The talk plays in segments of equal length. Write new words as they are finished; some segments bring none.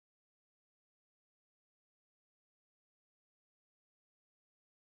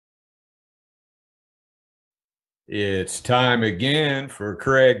It's time again for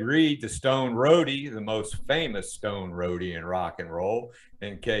Craig Reed, the Stone Roadie, the most famous Stone Roadie in rock and roll.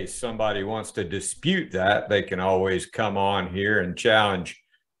 In case somebody wants to dispute that, they can always come on here and challenge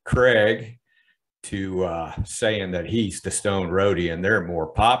Craig to saying that he's the Stone Roadie and they're more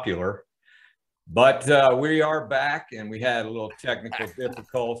popular. But we are back, and we had a little technical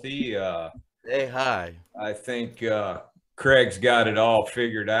difficulty. Hey, hi. I think Craig's got it all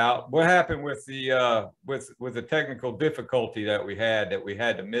figured out. What happened with the technical difficulty that we had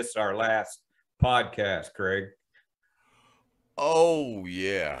to miss our last podcast, Craig? Oh,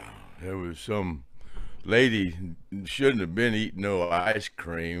 yeah. There was some lady shouldn't have been eating no ice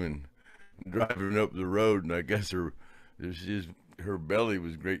cream and driving up the road, and I guess her belly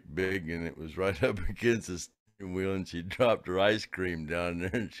was great big, and it was right up against the steering wheel, and she dropped her ice cream down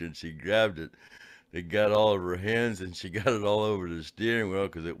there, and she grabbed it. It got all of her hands, and she got it all over the steering wheel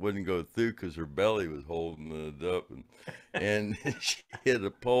because it wouldn't go through because her belly was holding it up, and she hit a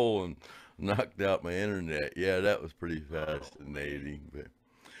pole and knocked out my internet. Yeah, that was pretty fascinating. But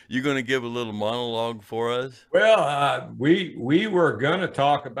you going to give a little monologue for us? Well, we were gonna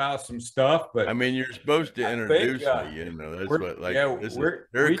talk about some stuff, but I mean, you're supposed to introduce me. You know, that's what like. Yeah,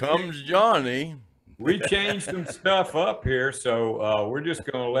 here comes Johnny. We changed some stuff up here, so we're just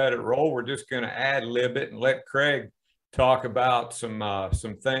going to let it roll. We're just going to ad lib it and let Craig talk about some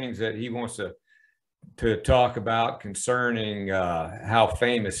things that he wants to talk about concerning how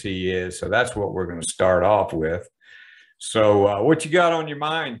famous he is. So that's what we're going to start off with. So what you got on your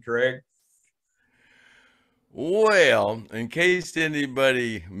mind, Craig? Well, in case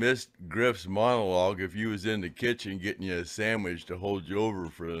anybody missed Griff's monologue, if you was in the kitchen getting you a sandwich to hold you over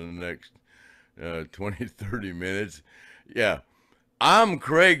for the next 20, 30 minutes. Yeah. I'm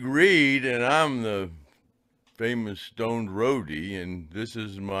Craig Reed, and I'm the famous Stone Roadie, and this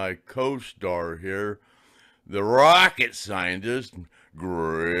is my co-star here, the rocket scientist,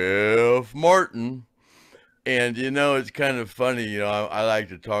 Griff Martin. And, you know, it's kind of funny, you know, I like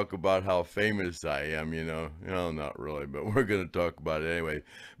to talk about how famous I am, you know, not really, but we're going to talk about it anyway.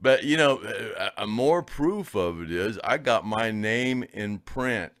 But, you know, more proof of it is I got my name in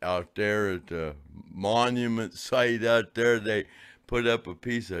print out there at the monument site out there. They put up a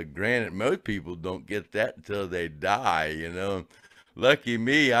piece of granite. Most people don't get that until they die, you know. Lucky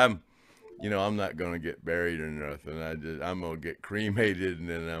me, I'm not going to get buried or nothing. I'm going to get cremated, and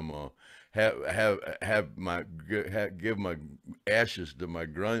then I'm going to give my ashes to my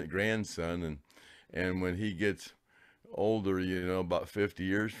grandson, and when he gets older, you know, about 50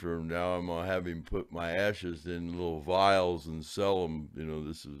 years from now, I'm gonna have him put my ashes in little vials and sell them. You know,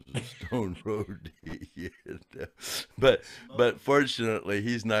 this is a Stone Roadie. But fortunately,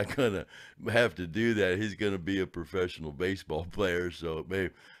 he's not gonna have to do that. He's gonna be a professional baseball player, so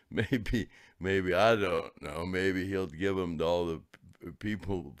maybe I don't know. Maybe he'll give them to all the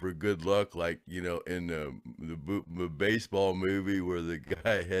people for good luck, like, you know, in the baseball movie where the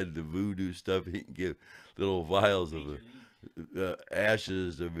guy had the voodoo stuff. He can give little vials of the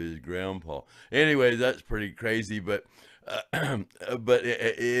ashes of his grandpa. Anyway, that's pretty crazy, but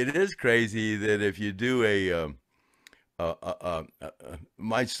it is crazy that if you do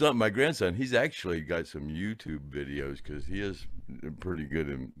my grandson, he's actually got some YouTube videos because he is pretty good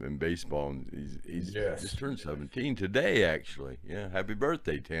in baseball, and he's just turned 17 today, actually. Yeah, happy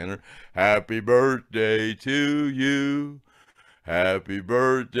birthday, Tanner. Happy birthday to you. Happy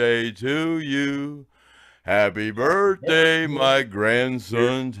birthday to you. Happy birthday, my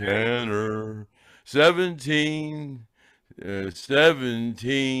grandson Tanner. 17,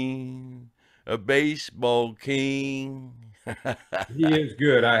 17, a baseball king. He is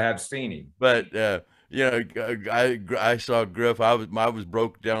good. I have seen him. But you know, I saw Griff. I was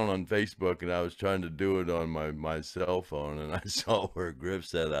broke down on Facebook, and I was trying to do it on my cell phone, and I saw where Griff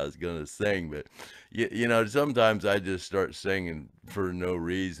said I was gonna sing. But you know, sometimes I just start singing for no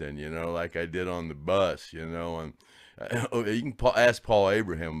reason. You know, like I did on the bus. You know, and you can ask Paul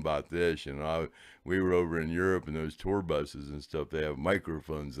Abraham about this. You know, we were over in Europe, and those tour buses and stuff, they have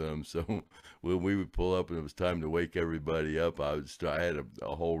microphones in them. So when we would pull up and it was time to wake everybody up, I had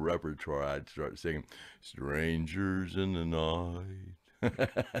a whole repertoire. I'd start singing "Strangers in the Night."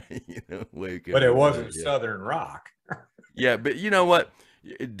 You know, but it wasn't Southern rock. Yeah, but you know what?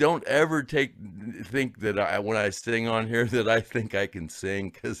 Don't ever think that when I sing on here that I think I can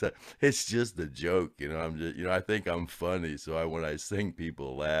sing, because it's just a joke. You know, I'm just, you know, I think I'm funny, so when I sing,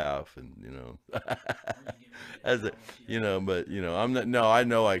 people laugh, and you know, you know, but you know, I'm not. No, I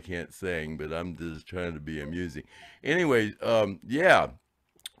know I can't sing, but I'm just trying to be amusing. Anyways, yeah.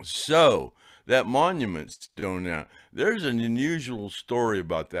 So that monument stone now. There's an unusual story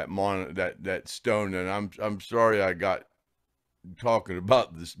about that that stone, and I'm sorry I got talking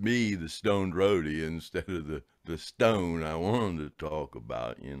about the stoned roadie, instead of the stone I wanted to talk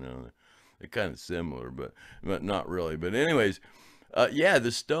about. You know, they're kind of similar, but not really. But anyways, yeah,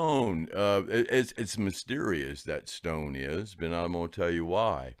 the stone. It's mysterious, that stone is, but I'm gonna tell you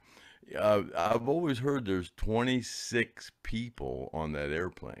why. I've always heard there's 26 people on that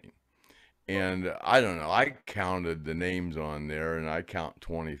airplane. And I don't know, I counted the names on there and I count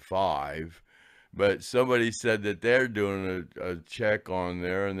 25. But somebody said that they're doing a check on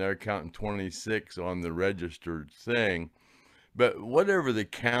there and they're counting 26 on the registered thing. But whatever the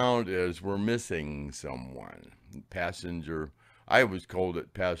count is, we're missing someone. Passenger, I was called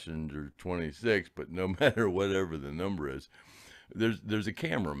it passenger 26, but no matter whatever the number is, there's a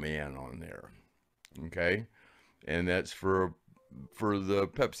cameraman on there. Okay? And that's for the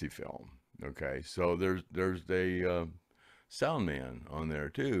Pepsi film. Okay, so there's a sound man on there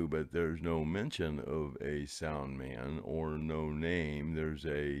too, but there's no mention of a sound man or no name. There's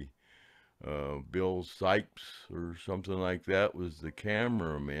a Bill Sipes or something like that was the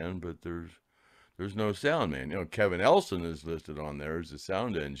cameraman, but there's no sound man. You know, Kevin Elson is listed on there as a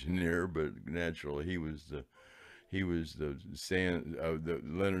sound engineer, but naturally he was the Lynyrd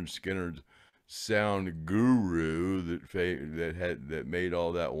Skynyrd sound guru that made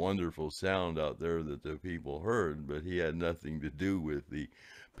all that wonderful sound out there that the people heard, but he had nothing to do with the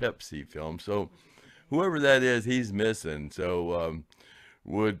Pepsi film. So whoever that is, he's missing. So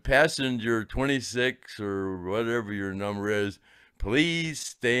would passenger 26 or whatever your number is, please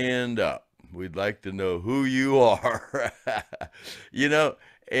stand up. We'd like to know who you are. You know,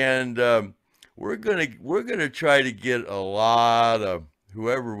 and we're gonna try to get a lot of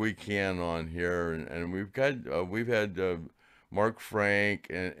whoever we can on here, and we've had Mark Frank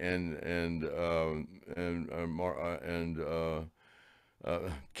and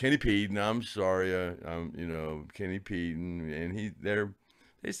Kenny Peden. I'm sorry, you know, Kenny Peden, and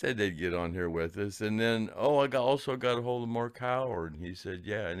they said they'd get on here with us, and then also got a hold of Mark Howard, and he said,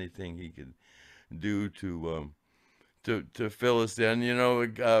 yeah, anything he could do to fill us in. You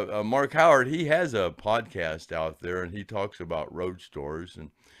know, Mark Howard, he has a podcast out there, and he talks about road stores,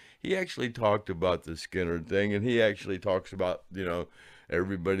 and he actually talked about the Skynyrd thing, and he actually talks about, you know,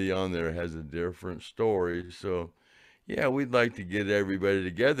 everybody on there has a different story. So yeah, we'd like to get everybody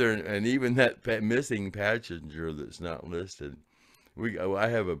together, and even that missing passenger that's not listed. I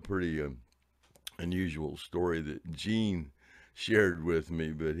have a pretty unusual story that Gene shared with me,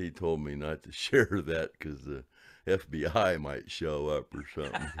 but he told me not to share that because the FBI might show up or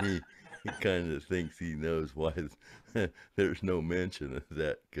something. He kind of thinks he knows why there's no mention of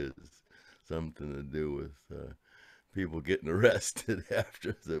that, because something to do with people getting arrested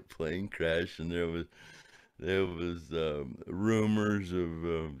after the plane crash, and there was rumors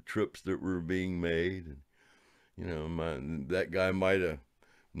of trips that were being made, and you know, that guy might have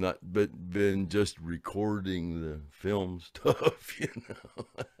not been just recording the film stuff, you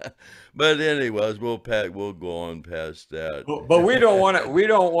know. But anyways, we'll go on past that. But we don't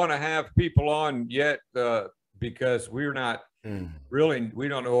want to have people on yet, because we're not really, we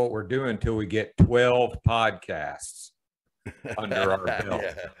don't know what we're doing until we get 12 podcasts under our belt.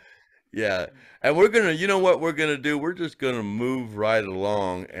 Yeah. And we're gonna, you know what we're gonna do? We're just gonna move right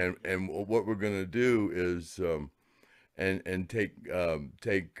along, and what we're gonna do is and take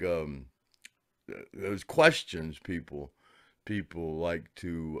those questions people like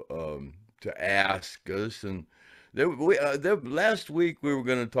to ask us. And last week we were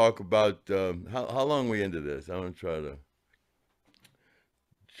going to talk about how long we into this. I'm going to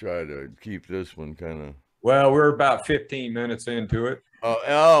try to keep this one kind of. Well, we're about 15 minutes into it.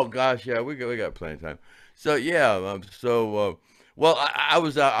 Oh gosh, yeah, we got plenty of time. So yeah, well, I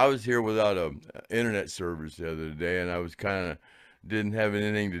was here without a internet service the other day, and I was kind of didn't have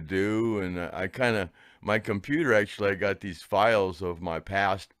anything to do, and my computer, actually, I got these files of my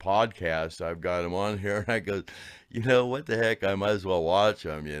past podcasts. I've got them on here, and I go, you know, what the heck, I might as well watch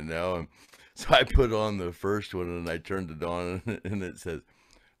them, you know. And so I put on the first one, and I turned it on, and it says,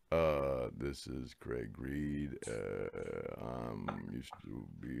 this is Craig Reed. Used to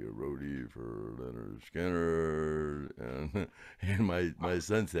be a roadie for Lynyrd Skynyrd, and my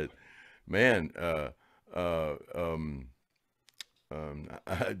son said, man,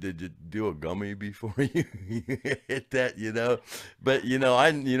 Did you do a gummy before you hit that, you know? But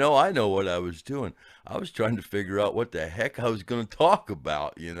I know what I was doing. I was trying to figure out what the heck I was going to talk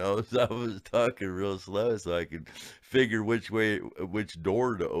about, you know? So I was talking real slow so I could figure which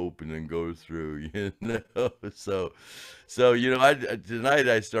door to open and go through, you know? So tonight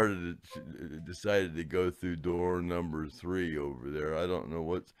I decided to go through door number 3 over there. I don't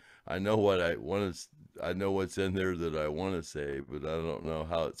know I know what I want to. I know what's in there that I want to say, but I don't know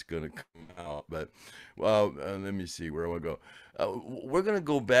how it's going to come out. But, well, let me see where I want to go. We're going to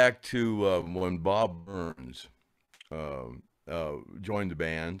go back to when Bob Burns joined the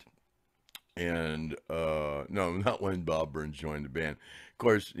band. And, no, not when Bob Burns joined the band. Of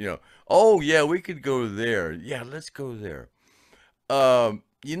course, oh, yeah, we could go there. Yeah, let's go there. Some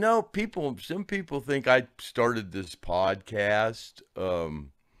people think I started this podcast.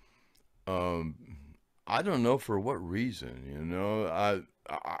 I don't know for what reason, I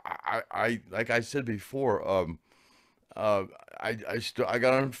like I said before, I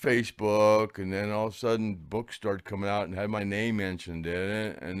got on Facebook, and then all of a sudden books started coming out and had my name mentioned in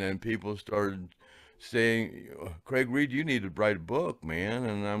it, and then people started saying, Craig Reed, you need to write a book, man.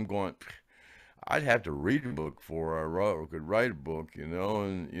 And I'm going, I'd have to read a book before I could write a book, and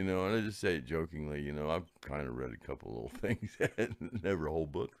I just say it jokingly, I've kind of read a couple little things, never a whole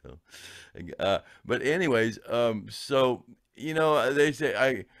book though. But anyways, so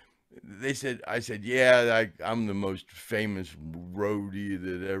I said, yeah, I'm the most famous roadie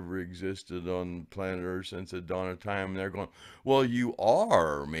that ever existed on planet Earth since the dawn of time. And they're going, well, you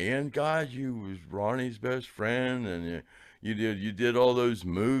are, man. God, you was Ronnie's best friend, and you did all those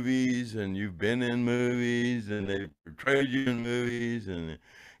movies, and you've been in movies, and they portrayed you in movies, and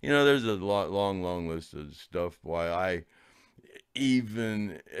there's a long list of stuff why I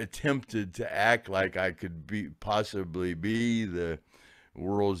even attempted to act like I could possibly be the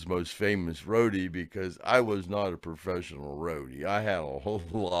world's most famous roadie, because I was not a professional roadie. I had a whole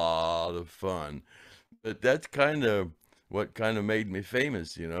lot of fun, but that's kind of what kind of made me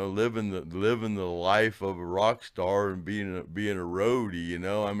famous, living the life of a rock star and being a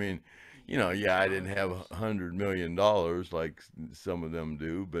roadie, I mean, yeah, I didn't have $100 million like some of them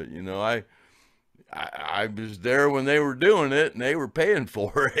do, but I was there when they were doing it, and they were paying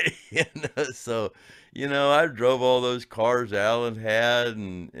for it. So I drove all those cars Alan had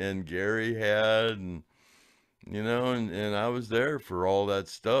and Gary had, and and I was there for all that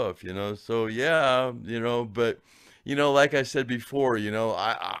stuff, so yeah, but like I said before,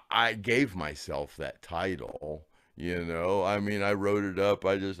 I gave myself that title, I mean, I wrote it up.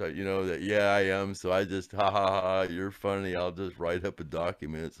 I just, that, yeah, I am. So I just, ha ha ha, you're funny. I'll just write up a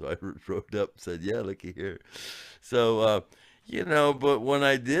document. So I wrote up and said, yeah, looky here. So, but when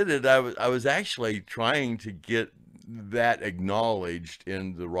I did it, I was actually trying to get that acknowledged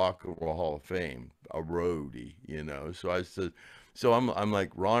in the Rock and Roll Hall of Fame, a roadie, So I said, so I'm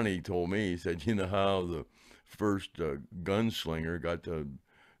like Ronnie told me, he said, how the first gunslinger got the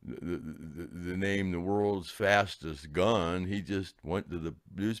name the world's fastest gun. He just went to the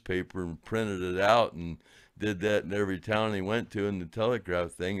newspaper and printed it out and did that in every town he went to in the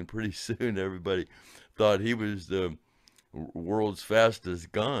telegraph thing, and pretty soon everybody thought he was the world's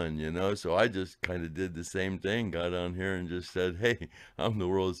fastest gun, so I just kind of did the same thing, got on here and just said, hey, I'm the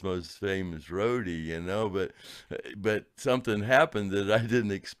world's most famous roadie, but something happened that I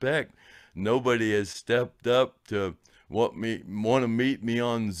didn't expect. Nobody has stepped up to want to meet me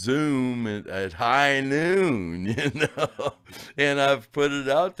on Zoom at high noon, and I've put it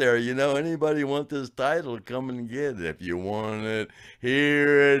out there, anybody want this title, come and get it. If you want it,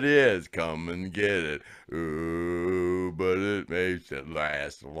 here it is, come and get it. Ooh, but it makes it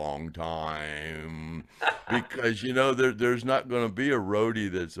last a long time, because there's not going to be a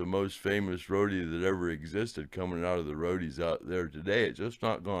roadie that's the most famous roadie that ever existed coming out of the roadies out there today. It's just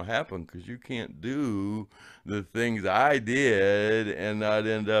not going to happen, because you can't do the things I did and not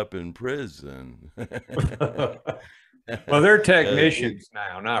end up in prison. Well, they're technicians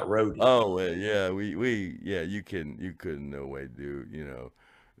now, not roadies. Oh, yeah, you couldn't no way do,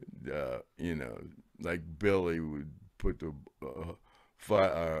 like Billy would put the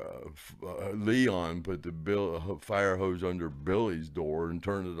Leon put the fire hose under Billy's door and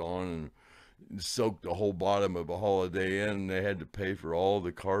turned it on and soaked the whole bottom of a Holiday Inn, and they had to pay for all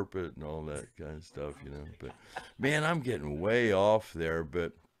the carpet and all that kind of stuff, But man, I'm getting way off there.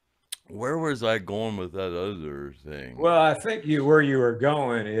 But where was I going with that other thing? Well, I think where you were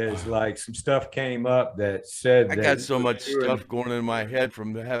going is like some stuff came up that said I got so much stuff going in my head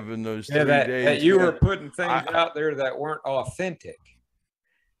from having those 3 days. That you were putting things out there that weren't authentic.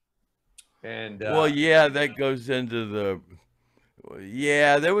 And well, yeah, that goes into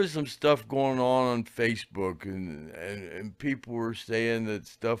yeah, there was some stuff going on Facebook, and people were saying that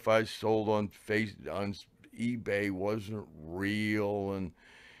stuff I sold on eBay wasn't real, and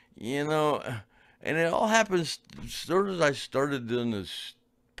you know, and it all happens sort of as I started doing this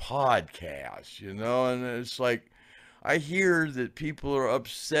podcast, and it's like I hear that people are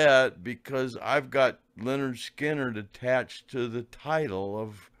upset because I've got Lynyrd Skynyrd attached to the title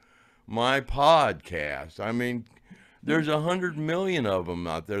of my podcast. I mean, there's 100 million of them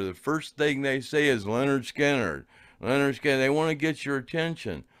out there. The first thing they say is Lynyrd Skynyrd. Lynyrd Skynyrd. They want to get your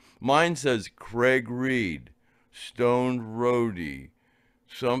attention. Mine says Craig Reed, Stone Roadie,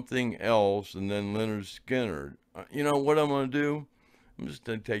 something else, and then Lynyrd Skynyrd. You know what I'm going to do? I'm just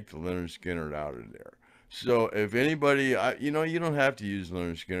going to take the Lynyrd Skynyrd out of there. So if anybody, you don't have to use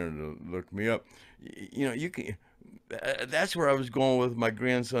Lynyrd Skynyrd to look me up. You can. That's where I was going with my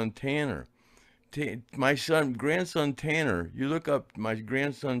grandson Tanner. My grandson Tanner. You look up my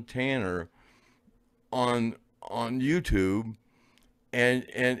grandson Tanner on YouTube,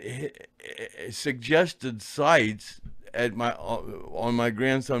 and suggested sites on my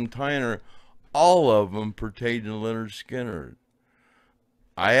grandson Tanner. All of them pertain to Lynyrd Skynyrd.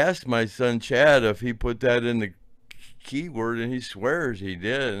 I asked my son Chad if he put that in the keyword, and he swears he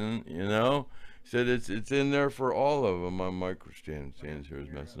didn't. He said it's in there for all of them. My microstand stands here is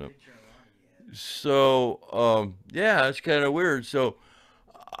messing up. So yeah, it's kind of weird. So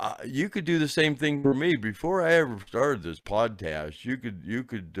you could do the same thing for me. Before I ever started this podcast, you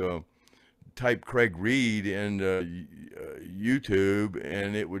could type Craig Reed in YouTube,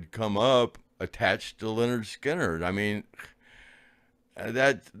 and it would come up attached to Lynyrd Skynyrd. I mean,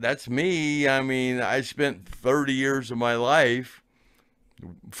 that's me. I mean, I spent 30 years of my life,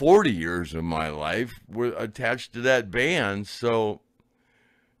 40 years of my life were attached to that band. So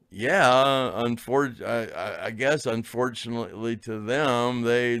yeah, I guess unfortunately to them,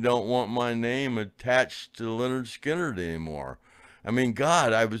 they don't want my name attached to Lynyrd Skynyrd anymore. I mean,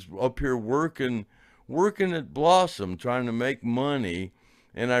 God, I was up here working at Blossom, trying to make money,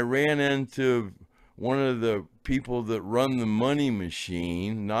 and I ran into one of the people that run the money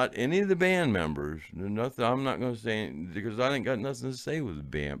machine, not any of the band members. Nothing. I'm not going to say, because I ain't got nothing to say with the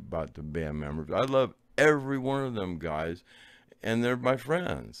band about the band members. I love every one of them guys, and they're my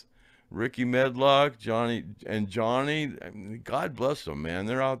friends. Ricky Medlock, Johnny, God bless them, man.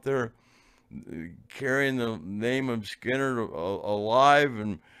 They're out there carrying the name of Skynyrd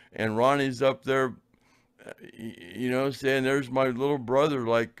alive, and Ronnie's up there, saying there's my little brother,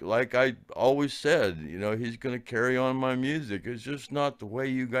 like I always said, he's going to carry on my music. It's just not the way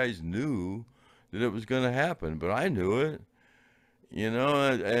you guys knew that it was going to happen, but I knew it,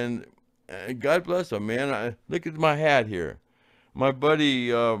 and God bless him, man. Look at my hat here. My buddy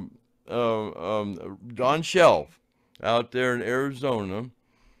Don Shelf out there in Arizona,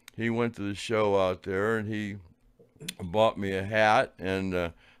 he went to the show out there, and he bought me a hat,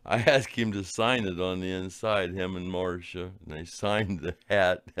 and I asked him to sign it on the inside, him and Marcia, and they signed the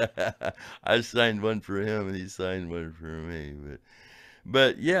hat. I signed one for him, and he signed one for me.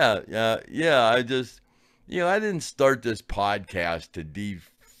 But yeah, I just, I didn't start this podcast to deface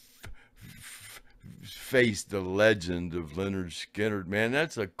the legend of Lynyrd Skynyrd, man.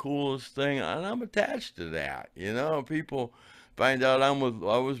 That's the coolest thing, and I'm attached to that. People find out I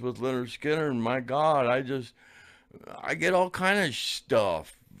was with Lynyrd Skynyrd, and my God, I get all kind of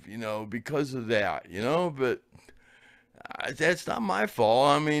stuff, because of that, but that's not my fault.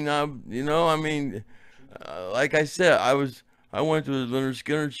 I mean, like I said, I went to the Lynyrd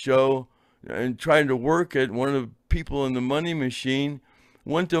Skynyrd show and trying to work it. One of the people in the money machine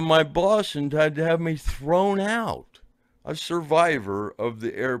went to my boss and had to have me thrown out. A survivor of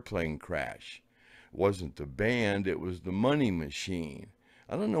the airplane crash. It wasn't the band, it was the money machine.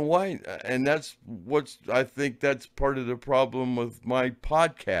 I don't know why, and I think that's part of the problem with my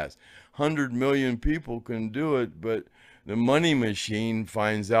podcast. 100 million people can do it, but the money machine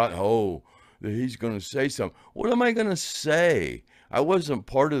finds out, that he's going to say something. What am I going to say? I wasn't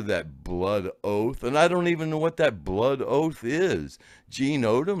part of that blood oath, and I don't even know what that blood oath is. Gene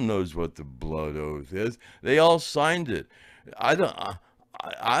Odom knows what the blood oath is. They all signed it. I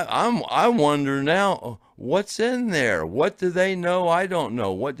wonder now, what's in there? What do they know? I don't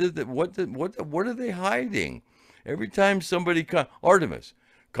know. What are they hiding? Every time somebody ARTIMUS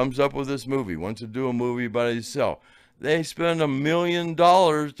comes up with this movie, wants to do a movie by himself, they spend $1 million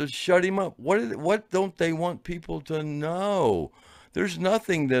to shut him up. What don't they want people to know? There's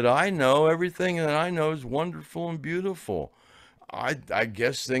nothing that I know. Everything that I know is wonderful and beautiful. I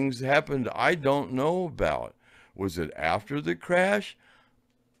guess things happened I don't know about. Was it after the crash?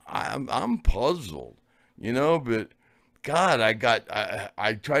 I'm puzzled, but God,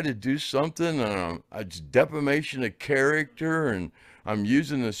 I tried to do something, and it's defamation of character, and I'm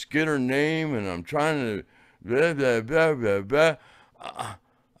using the Skinner name, and I'm trying to blah, blah, blah, blah, blah.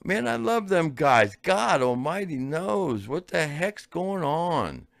 Man, I love them guys. God almighty knows what the heck's going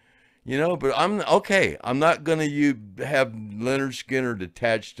on. But I'm okay. I'm not gonna have Lynyrd Skynyrd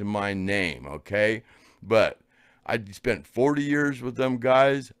attached to my name, okay? But I spent 40 years with them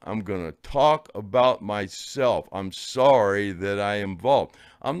guys. I'm gonna talk about myself. I'm sorry that I am involved.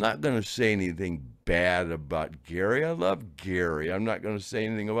 I'm not gonna say anything bad about Gary. I love Gary. I'm not gonna say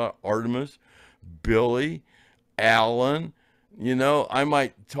anything about Artemis, Billy, Alan. I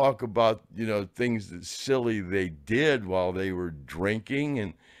might talk about things that silly they did while they were drinking,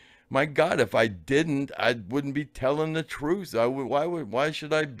 and my God, if I didn't, I wouldn't be telling the truth. Why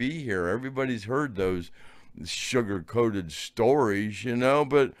should I be here? Everybody's heard those sugar-coated stories,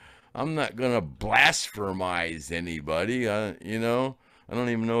 but I'm not going to blasphemize anybody. I don't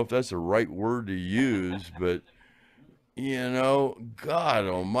even know if that's the right word to use, but God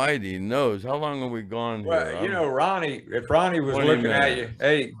almighty knows. How long have we gone here? Well, Ronnie, if Ronnie was 20 looking at you, minutes.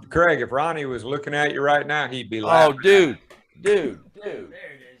 hey, Craig, if Ronnie was looking at you right now, he'd be Oh, laughing. dude. There it is.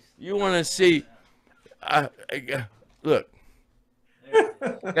 You want to see? Look,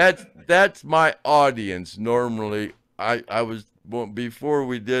 that's my audience. Normally, I was before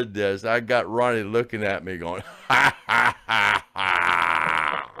we did this. I got Ronnie looking at me, going, ha ha ha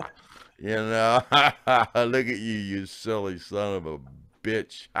ha. Look at you silly son of a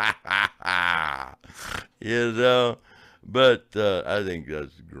bitch. Ha ha ha. But I think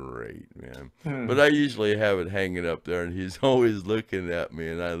that's great, man. But I usually have it hanging up there, and he's always looking at me,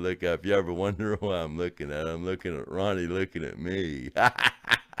 and I look up. If you ever wonder who I'm looking at, I'm looking at Ronnie looking at me. I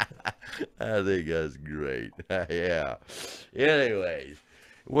think that's great. Yeah. Anyways,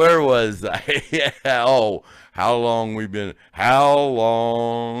 where was I? Yeah. Oh, how long we've been? How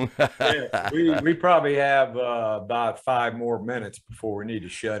long? Yeah, we probably have about 5 more minutes before we need to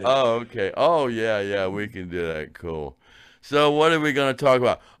shut it. Oh, okay. Oh, yeah, we can do that. Cool. So what are we going to talk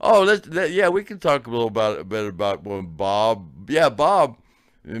about? Oh, we can talk a bit about when Bob. Yeah, Bob.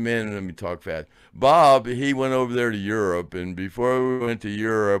 Man, let me talk fast. Bob, he went over there to Europe, and before we went to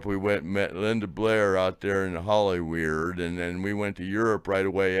Europe, we went and met Linda Blair out there in Hollywood, and then we went to Europe right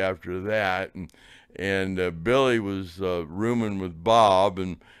away after that, and Billy was rooming with Bob,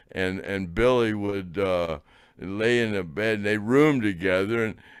 and Billy would lay in a bed, and they roomed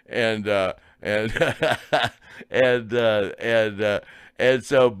together, and and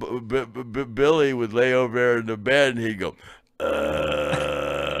so Billy would lay over there in the bed, and he'd go,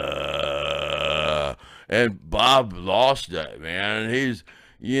 and Bob lost that, man. And he's,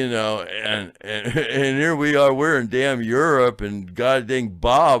 and here we are, we're in damn Europe, and god dang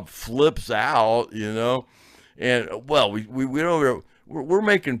Bob flips out, and well, we went over. We're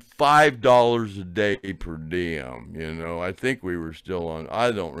making $5 a day per diem. I think we were still on.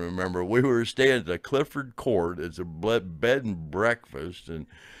 I don't remember. We were staying at the Clifford Court. It's a bed and breakfast, and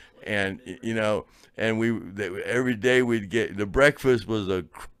every day we'd get the breakfast was a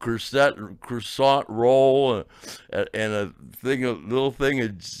croissant roll and a little thing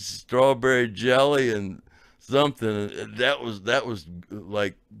of strawberry jelly and something. That was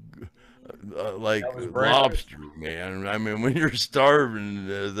like lobster, man. I mean, when you're starving,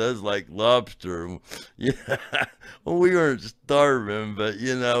 that's like lobster. Yeah, well, we weren't starving, but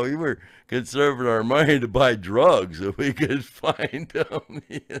we were conserving our money to buy drugs if we could find them.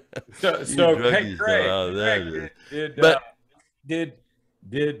 So hey, Craig,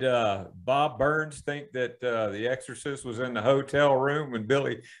 did Bob Burns think that The Exorcist was in the hotel room when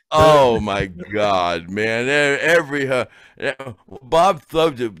Billy? Oh my God, man! Bob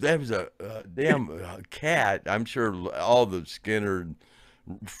thought there was a damn cat. I'm sure all the Skinner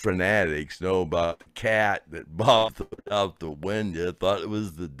fanatics know about the cat that Bob threw out the window. Thought it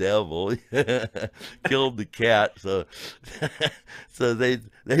was the devil. Killed the cat. So they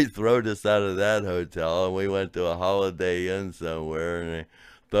throwed us out of that hotel, and we went to a Holiday Inn somewhere, and they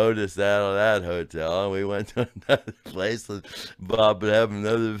throwed us out of that hotel, and we went to another place, and Bob would have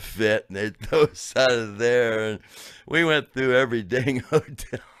another fit, and they'd throw us out of there, and we went through every dang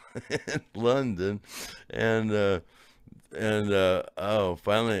hotel in London, and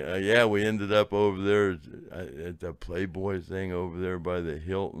finally, we ended up over there at the Playboy thing over there by the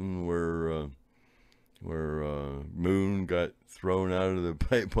Hilton, where Moon got thrown out of the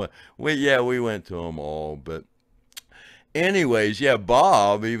Playboy. We went to them all, but anyways,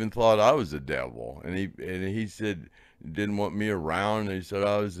 Bob even thought I was the devil, and he said didn't want me around, and he said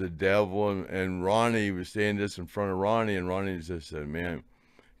I was the devil, and Ronnie was saying this in front of Ronnie, and Ronnie just said, man,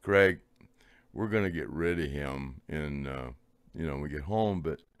 Craig, we're gonna get rid of him, and you know, when we get home.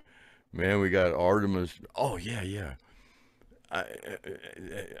 But man, we got Artemis. Oh yeah, yeah.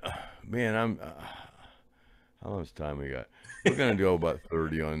 Man, how much time we got? We're gonna go about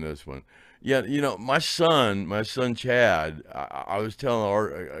 30 on this one. Yeah, you know, my son Chad. I was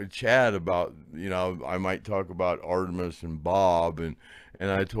telling Chad about, you know, I might talk about Artemis and Bob, and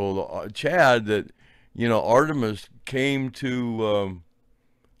I told Chad that, you know, Artemis came to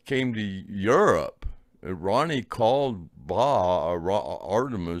Europe. Ronnie called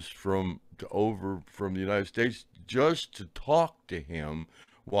Artemis over from the United States just to talk to him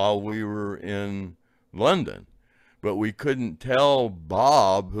while we were in London. But we couldn't tell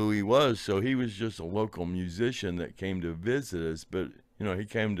Bob who he was, so he was just a local musician that came to visit us. But you know, he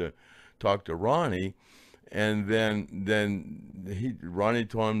came to talk to Ronnie, and then Ronnie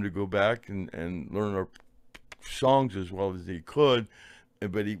told him to go back and learn our songs as well as he could.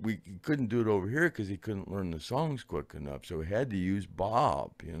 But we couldn't do it over here because he couldn't learn the songs quick enough. So we had to use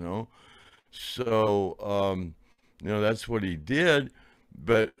Bob, you know. So, you know, that's what he did.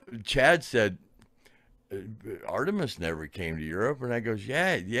 But Chad said, Artemis never came to Europe. And I goes,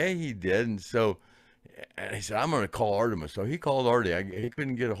 yeah, he did. And so, and he said, I'm going to call Artemis. So he called Artie. He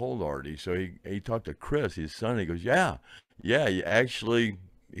couldn't get a hold of Artie. So he talked to Chris, his son. He goes, yeah, actually,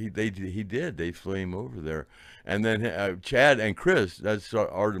 he did. They flew him over there. And then Chad and Chris, that's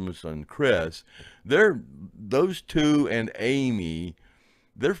Artemis and Chris, those two and Amy,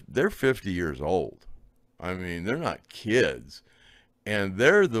 they're 50 years old. I mean, they're not kids. And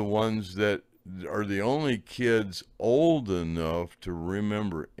they're the ones that are the only kids old enough to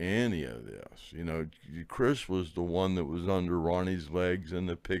remember any of this. You know, Chris was the one that was under Ronnie's legs in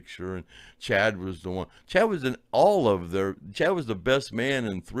the picture, and Chad was the one. Chad was Chad was the best man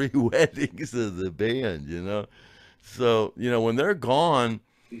in 3 weddings of the band, you know. So, you know, when they're gone,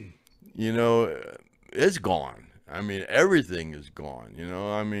 you know, it's gone. I mean, everything is gone, you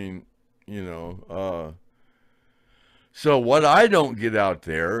know. I mean, you know, so what I don't get out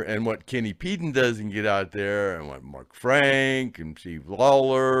there, and what Kenny Peden doesn't get out there, and what Mark Frank and Steve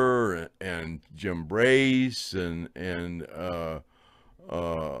Lawler and Jim Brace and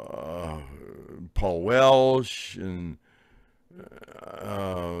Paul Welsh and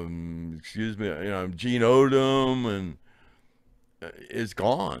excuse me, you know, Gene Odom, and it's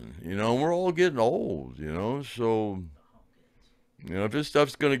gone. You know, we're all getting old. You know, so you know, if this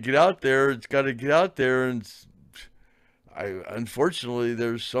stuff's gonna get out there, it's got to get out there, and unfortunately,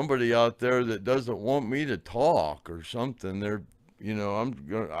 there's somebody out there that doesn't want me to talk or something. You know,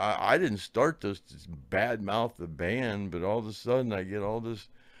 I didn't start this bad mouth the band, but all of a sudden I get all this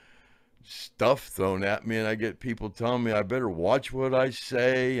stuff thrown at me, and I get people telling me I better watch what I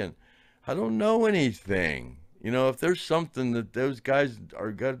say, and I don't know anything. You know, if there's something that those guys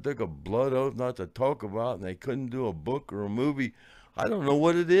are got to take a blood oath not to talk about, and they couldn't do a book or a movie, I don't know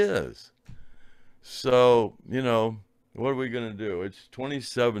what it is. So, you know, what are we going to do? It's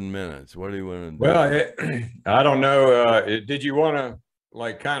 27 minutes. What do you want to do? Well, I don't know. Did you want to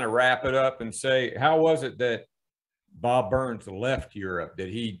like kind of wrap it up and say, how was it that Bob Burns left Europe?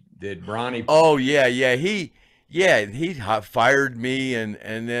 Did Ronnie? Oh, yeah. He fired me, and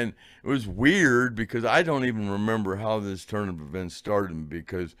then it was weird because I don't even remember how this turn of events started,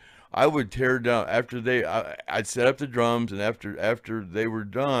 because I would tear down I'd set up the drums, and after they were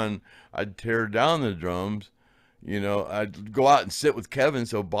done, I'd tear down the drums. You know, I'd go out and sit with Kevin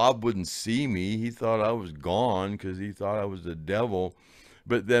so Bob wouldn't see me. He thought I was gone because he thought I was the devil.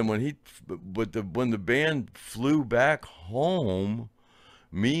 But then when the band flew back home,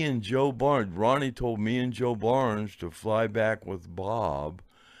 Ronnie told me and Joe Barnes to fly back with Bob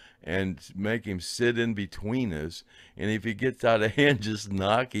and make him sit in between us. And if he gets out of hand, just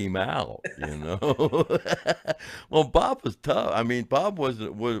knock him out, you know. Well, Bob was tough. I mean, Bob was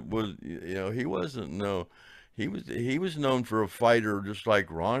you know, he wasn't he was known for a fighter, just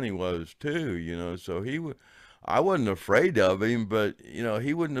like Ronnie was too, you know. So I wasn't afraid of him, but you know,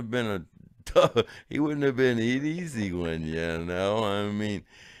 he wouldn't have been he wouldn't have been an easy one, you know. I mean,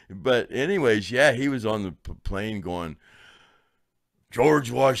 but anyways, yeah, he was on the plane going, George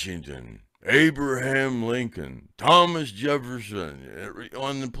Washington, Abraham Lincoln, Thomas Jefferson,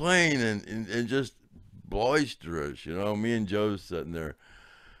 on the plane, and just boisterous, you know. Me and Joe sitting there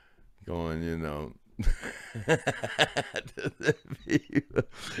going, you know.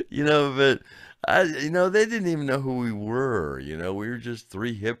 You know, but you know, they didn't even know who we were. You know, we were just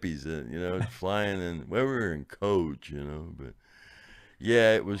 3 hippies, you know, flying, and we were in coach, you know. But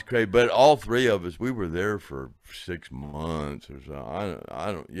Yeah, it was crazy. But all three of us, we were there for 6 months or so.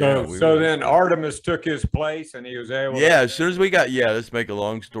 I don't. Yeah. So then Artemis took his place, and he was able. Yeah, as soon as we got, let's make a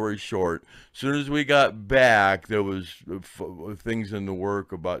long story short. As soon as we got back, there was things in the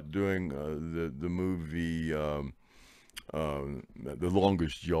work about doing the movie The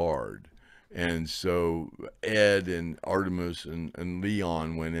Longest Yard. And so Ed and Artemis and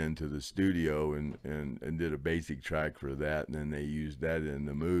Leon went into the studio and did a basic track for that, and then they used that in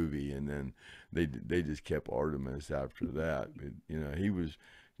the movie, and then they just kept Artemis after that. But, he was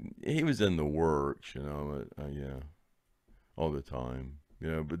in the works, all the time,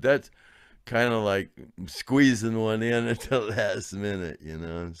 But that's kind of like squeezing one in at the last minute,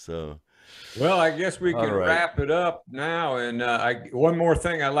 So. Well, I guess we can wrap it up now. And one more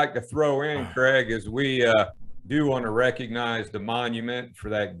thing I'd like to throw in, Craig, is we do want to recognize the monument for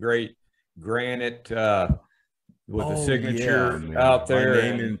that great granite with the signature out there. My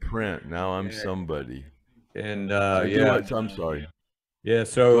name in print. Now I'm somebody. And I'm sorry. Yeah.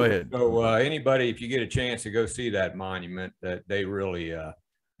 So go ahead. So anybody, if you get a chance to go see that monument, that they really have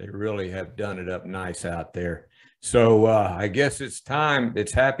done it up nice out there. So I guess it's time.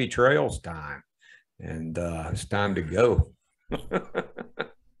 It's Happy Trails time, and it's time to go.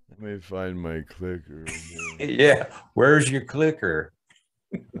 Let me find my clicker. Yeah, where's your clicker?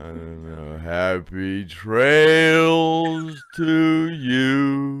 I don't know. Happy trails to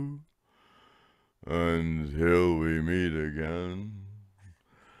you until we meet again.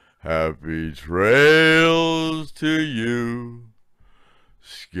 Happy trails to you.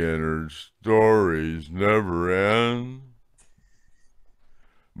 Skynyrd stories never end.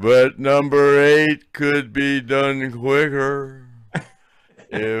 But number 8 could be done quicker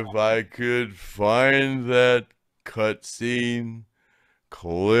if I could find that cutscene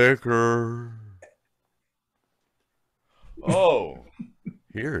clicker. Oh,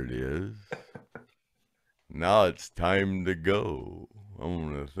 here it is. Now it's time to go. I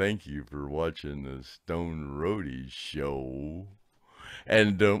want to thank you for watching the Stone Roadies show.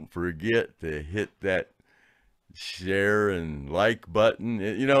 And don't forget to hit that share and like button.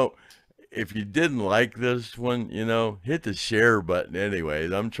 If you didn't like this one, hit the share button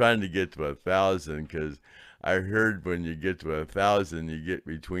anyways. I'm trying to get to 1,000 because I heard when you get to 1,000, you get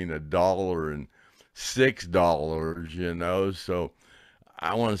between $1 and $6, So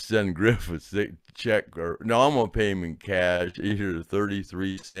I want to send Griff a check, I'm going to pay him in cash, either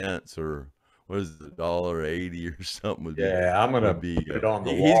 33 cents or what is it, $1.80 or something? I'm gonna put it on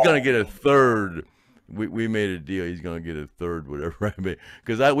the wall. He's gonna get a third. We made a deal. He's gonna get a third, whatever I made,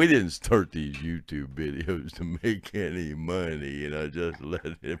 because we didn't start these YouTube videos to make any money. Just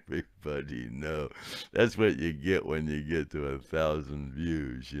let everybody know. That's what you get when you get to 1,000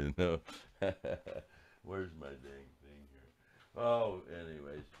 views. Where's my dang thing here? Oh,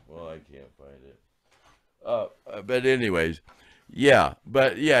 anyways, well, I can't find it. But anyways.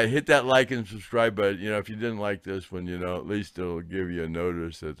 Hit that like and subscribe button. If you didn't like this one, at least it'll give you a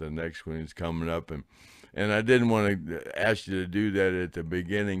notice that the next one is coming up. And I didn't want to ask you to do that at the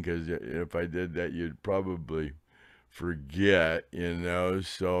beginning, because if I did that, you'd probably forget,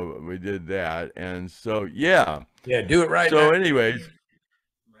 So we did that. And so, do it right now. So now. anyways,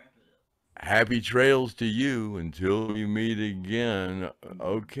 happy trails to you until we meet again.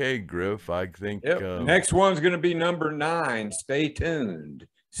 Okay, Griff, I think next one's going to be number 9. Stay tuned.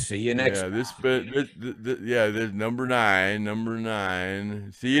 See you next time. There's number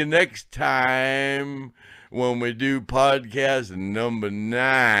 9. See you next time when we do podcast number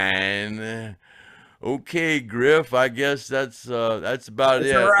 9. Okay, Griff, I guess that's about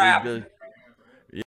it. Wrap.